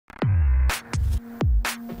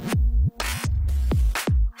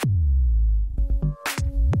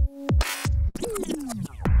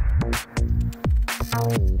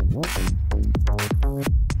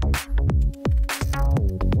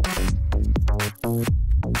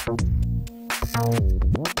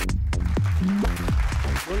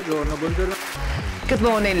Good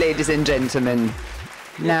morning, ladies and gentlemen.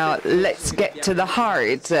 Now, let's get to the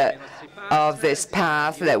heart of this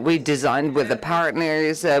path that we designed with the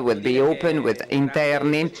partners, with Be Open, with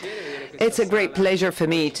Interni. It's a great pleasure for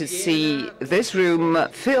me to see this room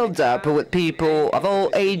filled up with people of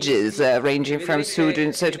all ages, ranging from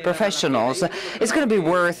students to professionals. It's going to be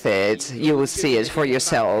worth it. You will see it for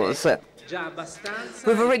yourselves.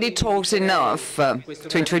 We've already talked enough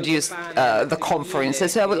to introduce the conference,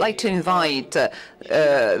 so I would like to invite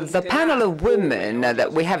the panel of women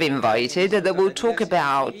that we have invited that will talk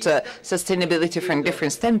about sustainability from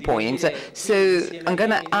different standpoints. So I'm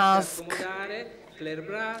going to ask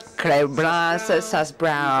Claire Brass, Sas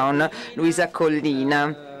Brown, Luisa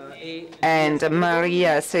Collina, and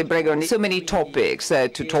Maria Sebregoni. So many topics to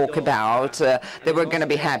talk about that we're going to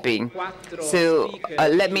be happy. So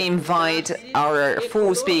let me invite our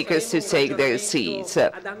four speakers to take their seats.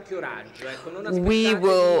 We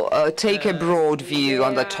will take a broad view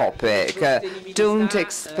on the topic. Don't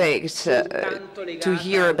expect to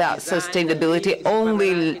hear about sustainability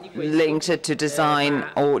only linked to design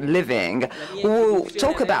or living. We'll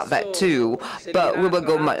talk about that too, but we will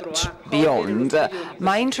go much beyond.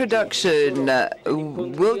 My introduction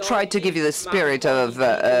will try to give you the spirit of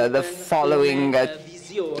the following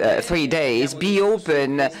 3 days. Be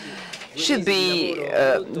Open should be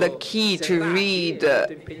the key to read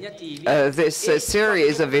this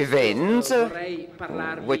series of events,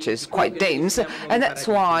 which is quite dense, and that's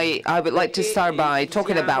why I would like to start by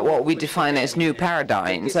talking about what we define as new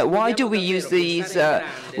paradigms. Why do we use these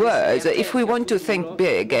words? If we want to think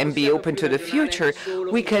big and be open to the future,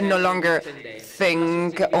 we can no longer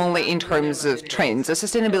think only in terms of trends.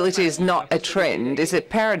 Sustainability is not a trend, it's a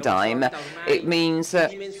paradigm. It means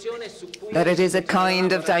that it is a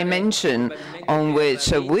kind of dimension on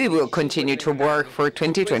which we will continue to work for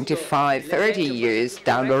 20, 25, 30 years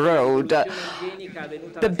down the road.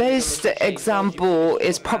 The best example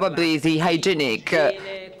is probably the hygienic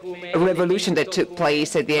revolution that took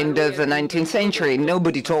place at the end of the 19th century.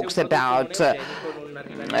 Nobody talks about that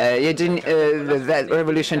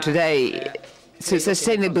revolution today. So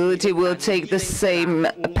sustainability will take the same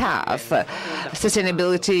path.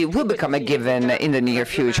 Sustainability will become a given in the near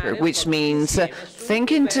future, which means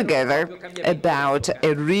thinking together about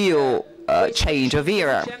a real change of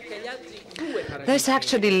era. This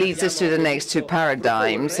actually leads us to the next two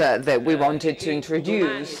paradigms that we wanted to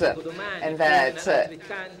introduce, and that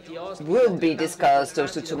will be discussed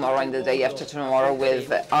also tomorrow and the day after tomorrow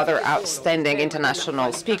with other outstanding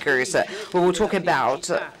international speakers. We will talk about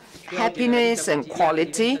happiness and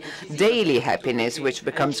quality, daily happiness, which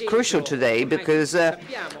becomes crucial today because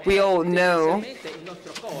we all know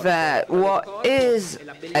that what is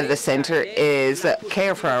at the center is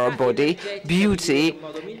care for our body, beauty,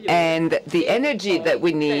 and the energy that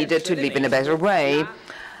we need to live in a better way.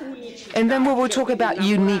 And then we will talk about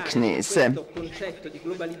uniqueness.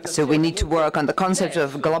 So we need to work on the concept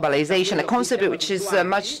of globalization, a concept which is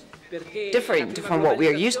much different from what we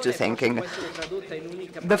are used to thinking.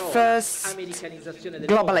 The first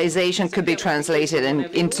globalization could be translated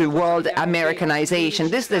into world Americanization.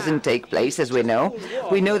 This doesn't take place, as we know.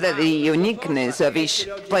 We know that the uniqueness of each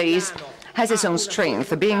place has its own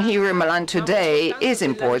strength. Being here in Milan today is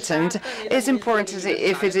important. It's important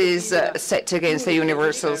if it is set against a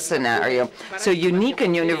universal scenario. So unique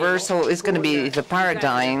and universal is going to be the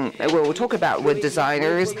paradigm we'll talk about with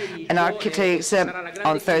designers and architects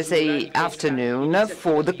on Thursday afternoon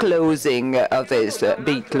for the closing of this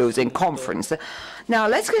big closing conference. Now,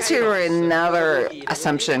 let's consider another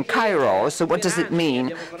assumption, Kairos. So what does it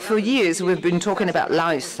mean? For years, we've been talking about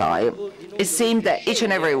lifestyle. It seemed that each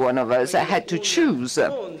and every one of us had to choose a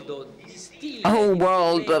whole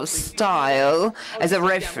world of style as a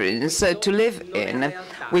reference to live in.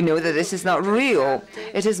 We know that this is not real.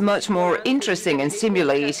 It is much more interesting and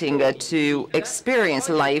stimulating to experience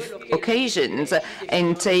life occasions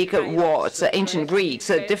and take what ancient Greeks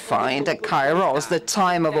defined as kairos, the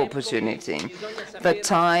time of opportunity, the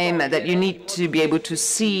time that you need to be able to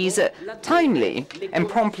seize timely and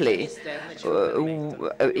promptly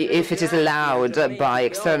if it is allowed by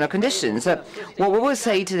external conditions. What we will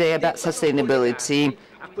say today about sustainability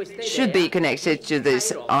should be connected to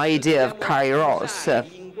this idea of kairos.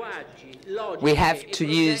 We have to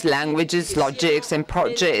use languages, logics, and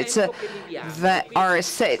projects that are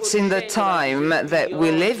set in the time that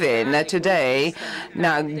we live in today,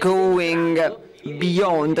 now going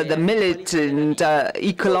beyond the militant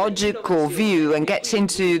ecological view and gets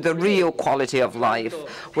into the real quality of life,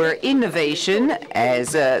 where innovation,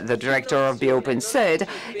 as the director of Be Open said,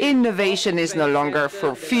 innovation is no longer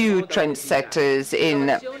for few trendsetters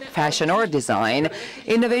in fashion or design.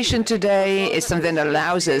 Innovation today is something that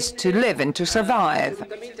allows us to live and to survive.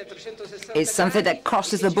 It's something that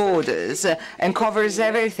crosses the borders and covers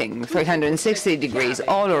everything, 360 degrees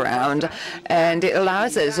all around, and it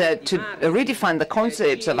allows us to redefine the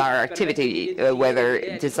concepts of our activity,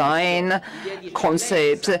 whether design,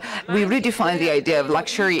 concepts. We redefine the idea of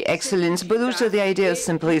luxury, excellence, but also the idea of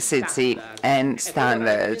simplicity and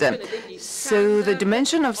standard. So the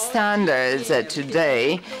dimension of standards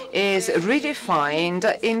today is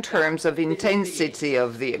redefined in terms of intensity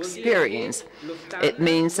of the experience. It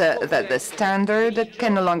means that the standard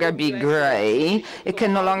can no longer be gray, it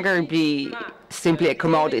can no longer be simply a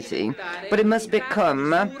commodity, but it must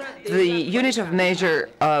become the unit of measure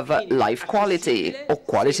of life quality or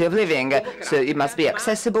quality of living. So it must be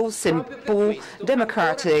accessible, simple,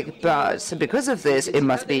 democratic, but because of this, it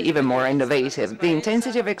must be even more innovative. The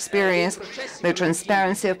intensity of experience, the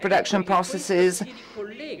transparency of production processes,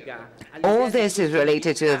 all this is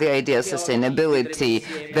related to the idea of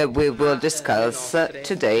sustainability that we will discuss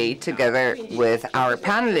today together with our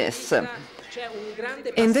panelists.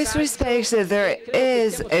 In this respect, there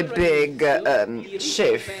is a big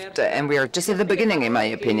shift, and we are just at the beginning, in my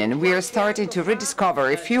opinion. We are starting to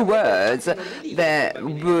rediscover a few words that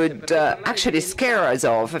would actually scare us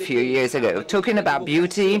off a few years ago, talking about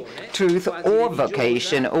beauty, truth, or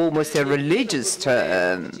vocation, almost a religious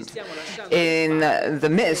term, in the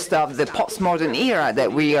midst of the postmodern era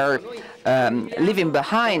that we are leaving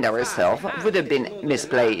behind ourselves would have been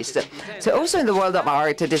misplaced. So also in the world of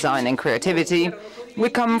art, design, and creativity, we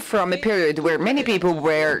come from a period where many people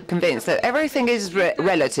were convinced that everything is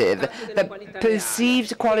relative, that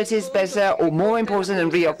perceived quality is better or more important than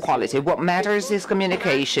real quality. What matters is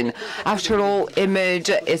communication. After all,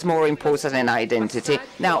 image is more important than identity.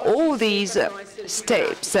 Now, all these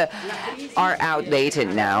steps are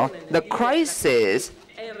outdated now. The crisis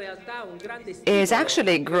is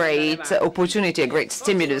actually a great opportunity, a great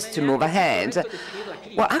stimulus to move ahead.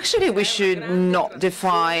 Well, actually, we should not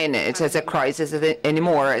define it as a crisis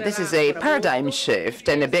anymore. This is a paradigm shift,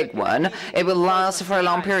 and a big one. It will last for a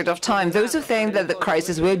long period of time. Those who think that the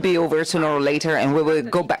crisis will be over sooner or later and we will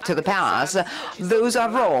go back to the past, those are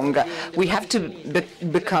wrong. We have to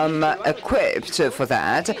become equipped for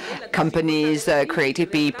that. Companies,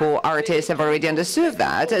 creative people, artists have already understood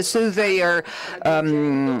that, so they are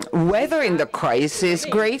weathering the crisis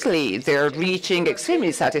greatly. They're reaching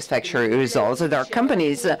extremely satisfactory results. There are companies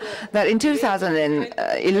that in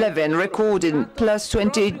 2011 recorded plus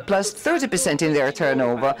 20, plus 30% in their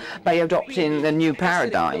turnover by adopting the new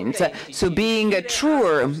paradigms. So being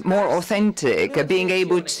truer, more authentic, being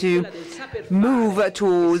able to move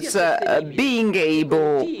towards being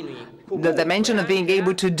able, the dimension of being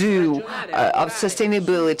able to do, of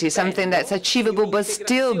sustainability, something that's achievable but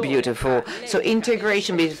still beautiful. So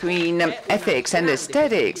integration between ethics and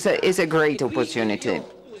aesthetics is a great opportunity.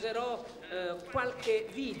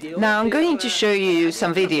 Now I'm going to show you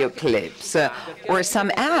some video clips, or some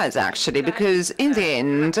ads actually, because in the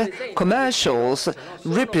end, commercials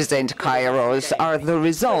represent Kairos, are the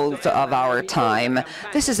result of our time.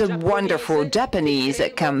 This is a wonderful Japanese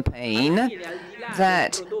campaign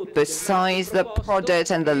that, besides the product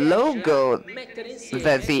and the logo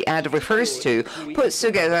that the ad refers to, puts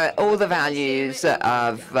together all the values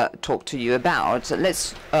I've talked to you about.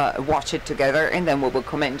 Let's watch it together and then we will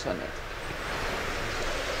comment on it.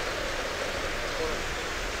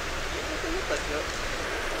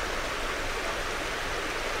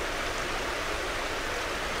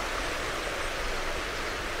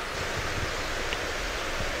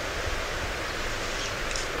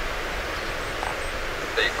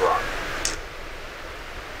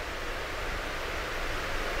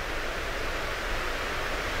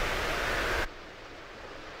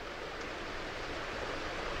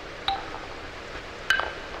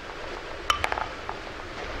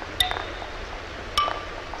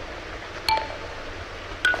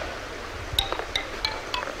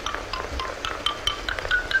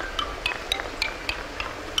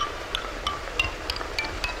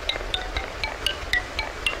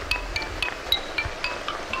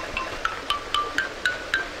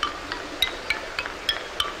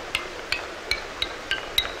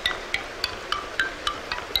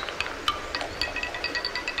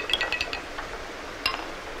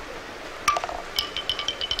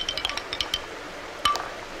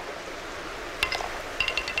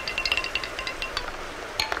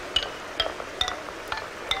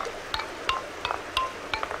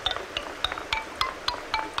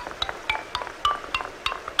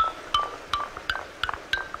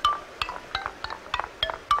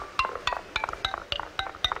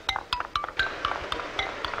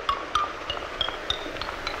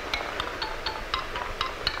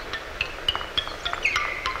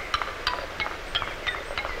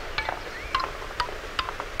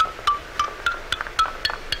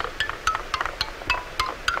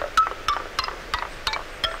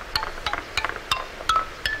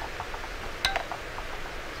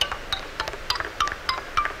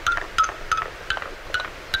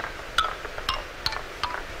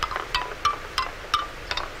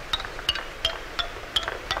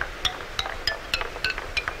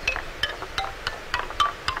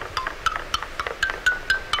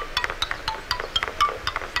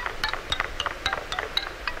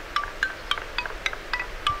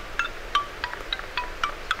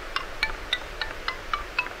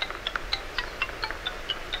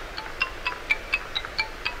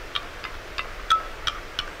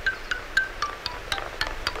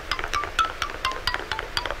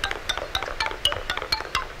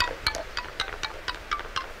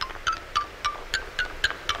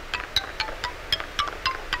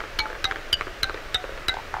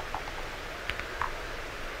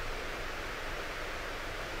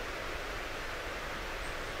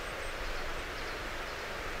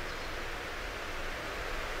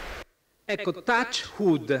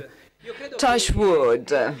 Touch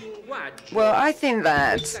wood. Well, I think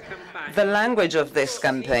that the language of this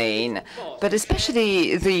campaign, but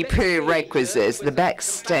especially the prerequisites, the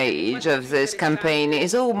backstage of this campaign,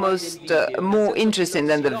 is almost more interesting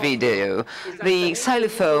than the video. The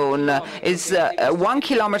xylophone is 1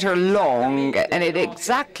 kilometer long, and it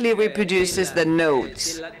exactly reproduces the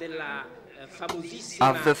notes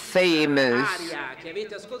of the famous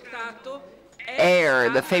air,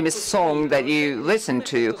 the famous song that you listened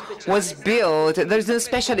to, was built, there's no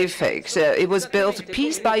special effects, it was built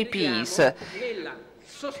piece by piece,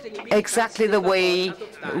 exactly the way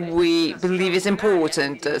we believe is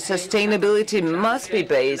important. Sustainability must be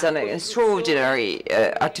based on an extraordinary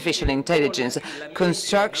artificial intelligence,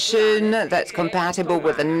 construction that's compatible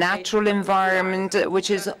with the natural environment,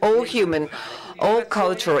 which is all human, all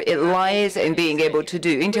cultural. It lies in being able to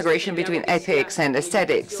do integration between ethics and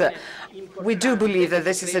aesthetics. We do believe that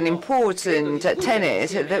this is an important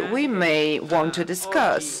tenet that we may want to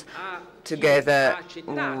discuss together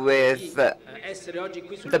with the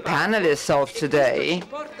panelists of today.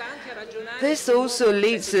 This also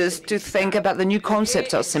leads us to think about the new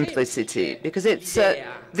concept of simplicity, because it's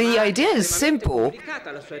the idea is simple,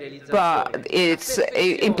 but its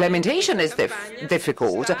implementation is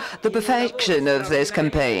difficult. The perfection of this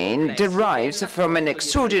campaign derives from an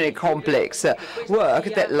extraordinarily complex work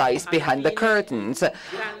that lies behind the curtains.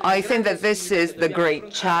 I think that this is the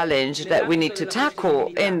great challenge that we need to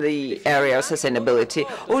tackle in the area of sustainability.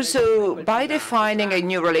 Also, by defining a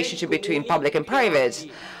new relationship between public and private,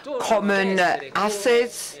 common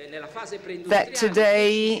assets that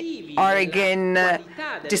today are again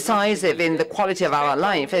decisive in the quality of our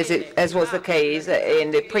life, as was the case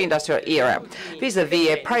in the pre-industrial era, vis-à-vis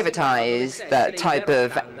a privatized type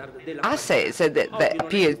of assets that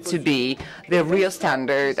appeared to be the real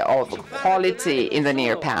standard of quality in the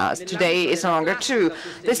near past. Today it's no longer true.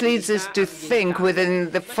 This leads us to think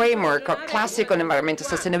within the framework of classical environmental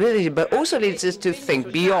sustainability, but also leads us to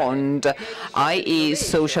think beyond, i.e.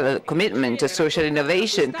 social commitment, social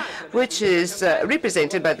innovation, which is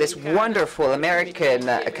represented by this wonderful American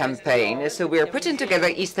campaign. So we are putting together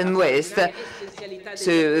East and West,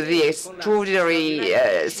 so the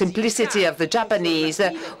extraordinary simplicity of the Japanese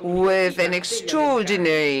with an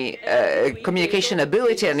extraordinary communication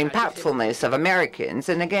ability and impactfulness of Americans.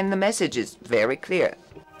 And again, the message is very clear.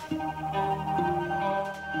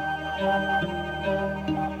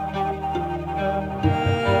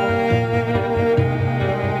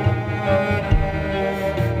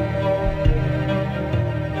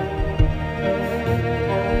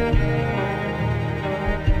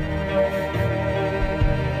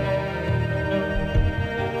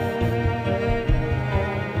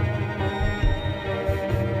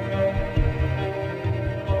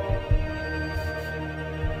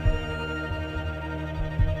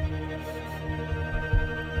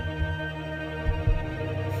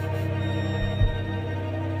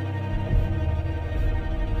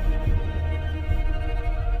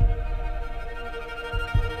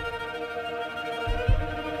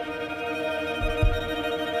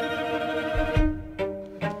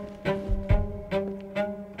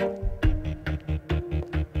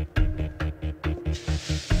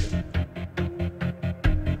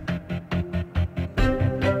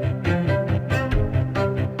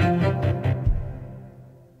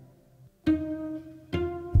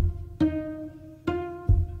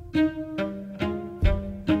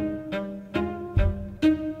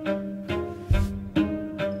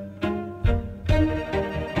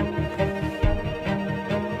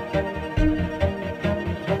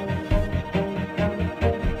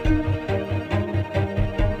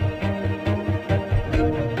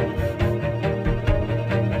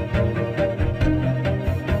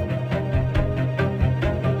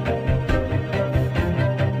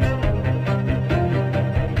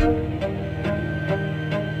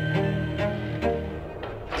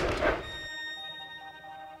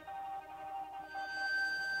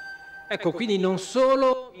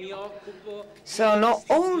 So not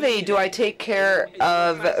only do I take care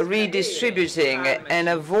of redistributing and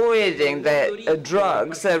avoiding that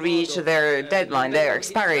drugs reach their deadline, their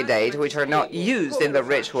expiry date, which are not used in the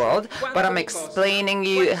rich world, but I'm explaining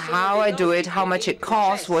you how I do it, how much it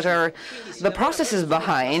costs, what are the processes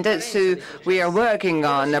behind it. So we are working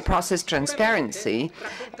on process transparency,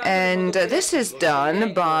 and this is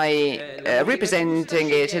done by representing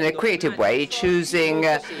it in a creative way, choosing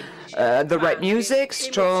the right music,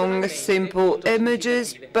 strong, simple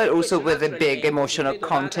images, but also with a big emotional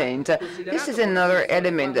content. This is another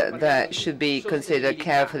element that should be considered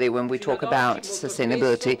carefully when we talk about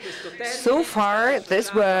sustainability. So far,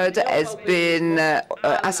 this word has been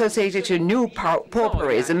associated to new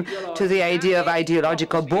pauperism, to the idea of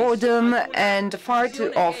ideological boredom, and far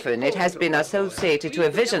too often it has been associated to a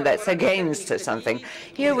vision that's against something.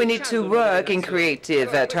 Here we need to work in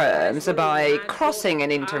creative terms by crossing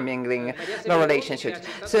and intermingling the relationships.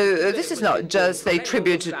 So this is not just a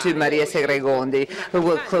tribute to Maria Segregondi, who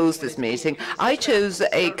will close this meeting. I chose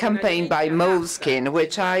a campaign by Moleskine,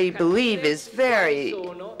 which I believe is very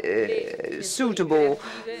suitable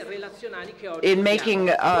in making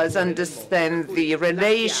us understand the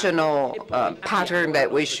relational pattern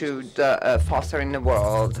that we should foster in the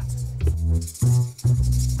world.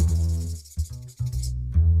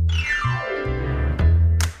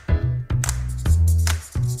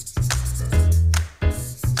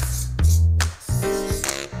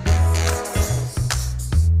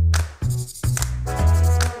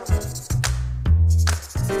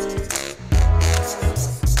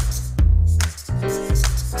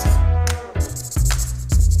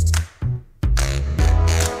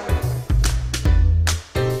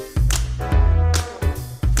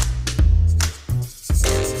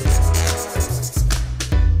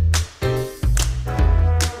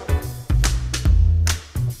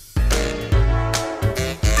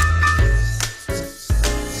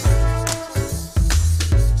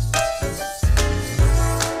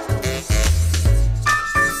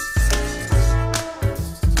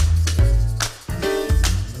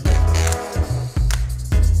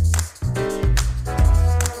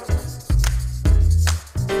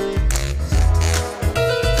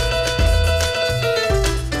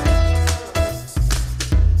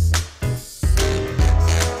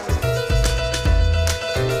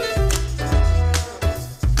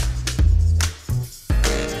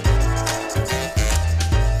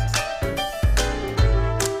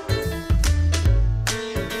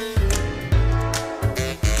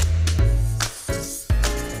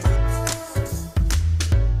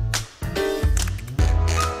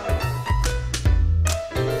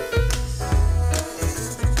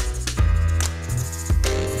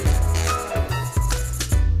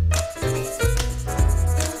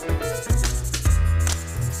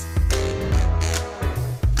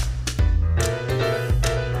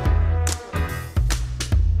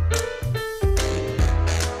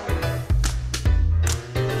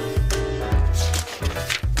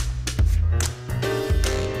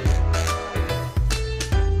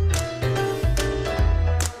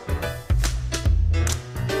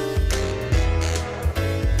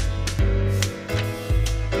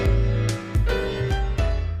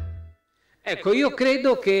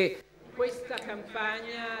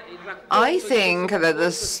 I think that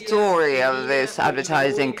the story of this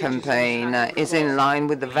advertising campaign is in line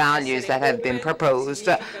with the values that have been proposed.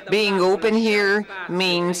 Being open here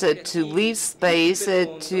means to leave space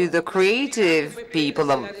to the creative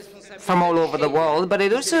people from all over the world, but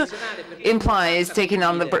it also implies taking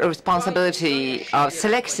on the responsibility of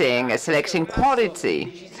selecting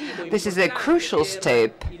quality. This is a crucial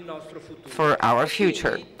step for our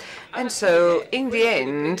future. And so, in the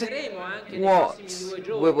end, what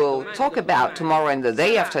we will talk about tomorrow and the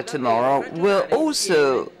day after tomorrow will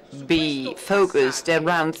also be focused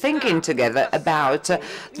around thinking together about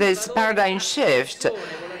this paradigm shift.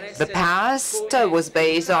 The past was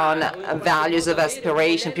based on values of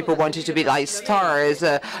aspiration. People wanted to be like stars,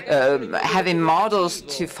 having models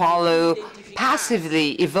to follow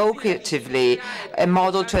passively, evocatively, a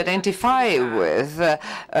model to identify with,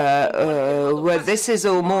 where this is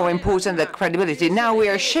all more important than credibility. Now we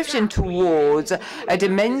are shifting towards a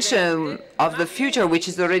dimension of the future which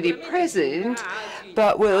is already present,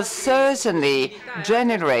 but will certainly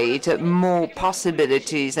generate more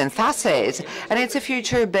possibilities and facets. And it's a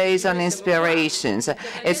future based on inspirations.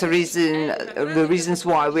 It's the reasons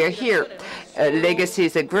why we're here. Legacy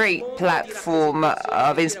is a great platform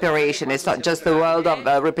of inspiration. It's not just the world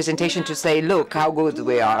of representation to say, look how good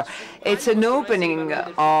we are. It's an opening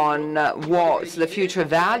on what the future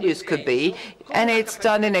values could be, and it's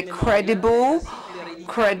done in a credible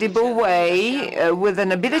way, with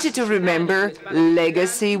an ability to remember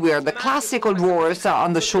legacy, where the classical dwarfs are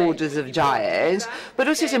on the shoulders of giants, but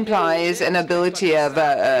also it implies an ability of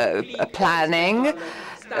planning,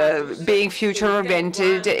 being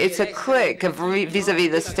future-oriented. It's a click vis-à-vis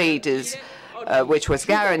the status. which was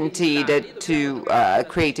guaranteed to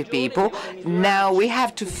creative people. Now we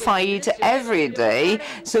have to fight every day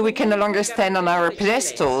so we can no longer stand on our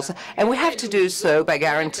pedestals, and we have to do so by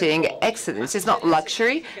guaranteeing excellence. It's not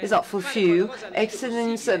luxury, it's not for few.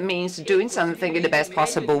 Excellence means doing something in the best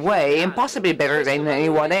possible way and possibly better than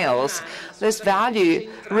anyone else. This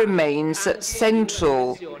value remains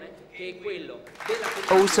central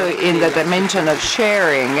also in the dimension of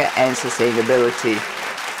sharing and sustainability.